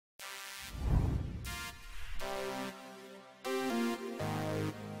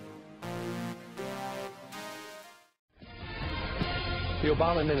The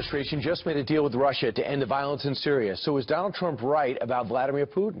Obama administration just made a deal with Russia to end the violence in Syria. So is Donald Trump right about Vladimir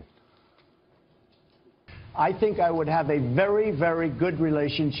Putin? I think I would have a very, very good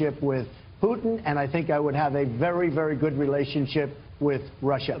relationship with Putin, and I think I would have a very, very good relationship with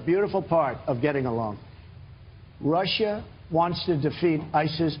Russia. The beautiful part of getting along. Russia wants to defeat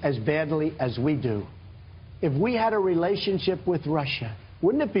ISIS as badly as we do. If we had a relationship with Russia,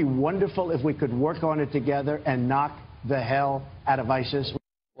 wouldn't it be wonderful if we could work on it together and knock the hell out of ISIS?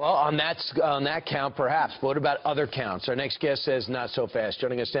 Well, on that count, perhaps. But what about other counts? Our next guest says not so fast.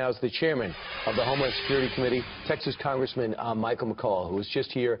 Joining us now is the chairman of the Homeland Security Committee, Texas Congressman Michael McCaul, who was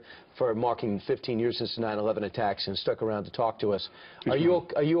just here for marking 15 years since the 9/11 attacks and stuck around to talk to us. Are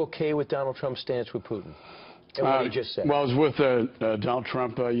you okay with Donald Trump's stance with Putin? And what he just said? Well, I was with Donald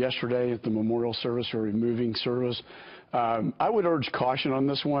Trump yesterday at the memorial service, a very moving service. I would urge caution on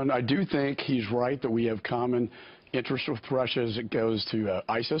this one. I do think he's right that we have common interest with Russia as it goes to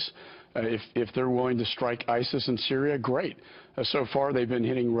ISIS. If they're willing to strike ISIS in Syria, great. So far, they've been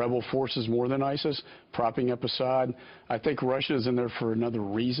hitting rebel forces more than ISIS, propping up Assad. I think Russia is in there for another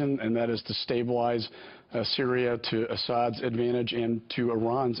reason, and that is to stabilize Syria to Assad's advantage and to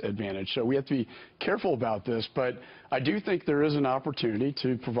Iran's advantage. So we have to be careful about this, but I do think there is an opportunity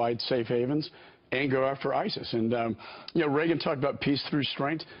to provide safe havens and go after ISIS. And, you know, Reagan talked about peace through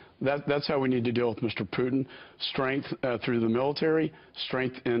strength. That's how we need to deal with Mr. Putin. Strength through the military,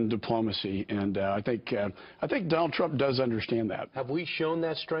 strength in diplomacy. And I think Donald Trump does understand that. Have we shown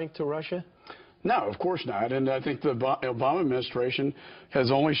that strength to Russia? No, of course not. And I think the Obama administration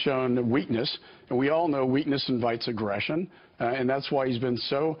has only shown weakness. And we all know weakness invites aggression. And that's why he's been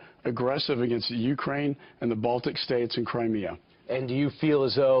so aggressive against Ukraine and the Baltic states and Crimea. And do you feel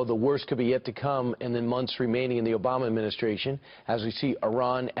as though the worst could be yet to come in the months remaining in the Obama administration as we see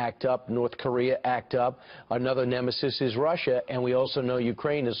Iran act up, North Korea act up, another nemesis is Russia, and we also know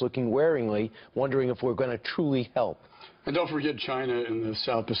Ukraine is looking waringly, wondering if we're going to truly help? And don't forget China in the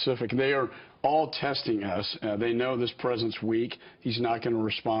South Pacific. They are all testing us. They know this president's weak. He's not going to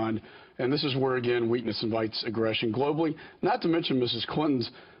respond. And this is where, again, weakness invites aggression globally, not to mention Mrs. Clinton's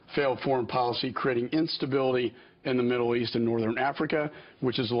failed foreign policy, creating instability in the Middle East and Northern Africa,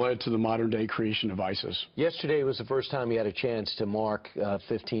 which has led to the modern-day creation of ISIS. Yesterday was the first time you had a chance to mark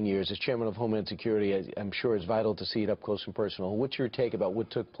 15 years. As chairman of Homeland Security, I'm sure it's vital to see it up close and personal. What's your take about what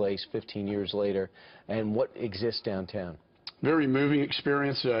took place 15 years later and what exists downtown? Very moving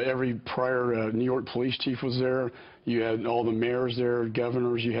experience. Every prior New York police chief was there. You had all the mayors there,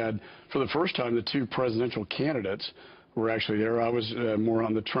 governors. You had, for the first time, the two presidential candidates were actually there. I was more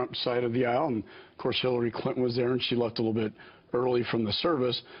on the Trump side of the aisle, and of course Hillary Clinton was there, and she left a little bit early from the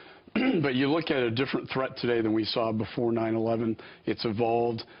service. But you look at a different threat today than we saw before 9/11. It's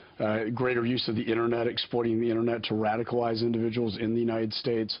evolved, greater use of the internet, exploiting the internet to radicalize individuals in the United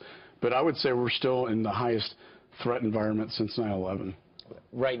States. But I would say we're still in the highest threat environment since 9/11.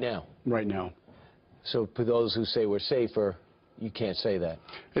 Right now? Right now. So for those who say we're safer, you can't say that.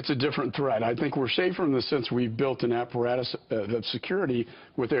 It's a different threat. I think we're safer in the sense we've built an apparatus of security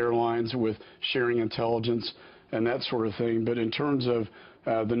with airlines, with sharing intelligence and that sort of thing. But in terms of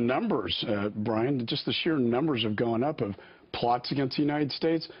the numbers, Brian, just the sheer numbers have gone up of plots against the United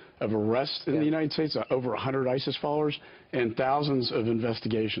States, of arrests in the United States, over 100 ISIS followers, and thousands of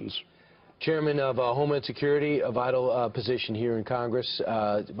investigations. Chairman of Homeland Security, a vital position here in Congress.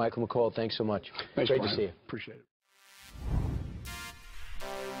 Michael McCaul, thanks so much. Thanks, Great Brian. to see you. Appreciate it.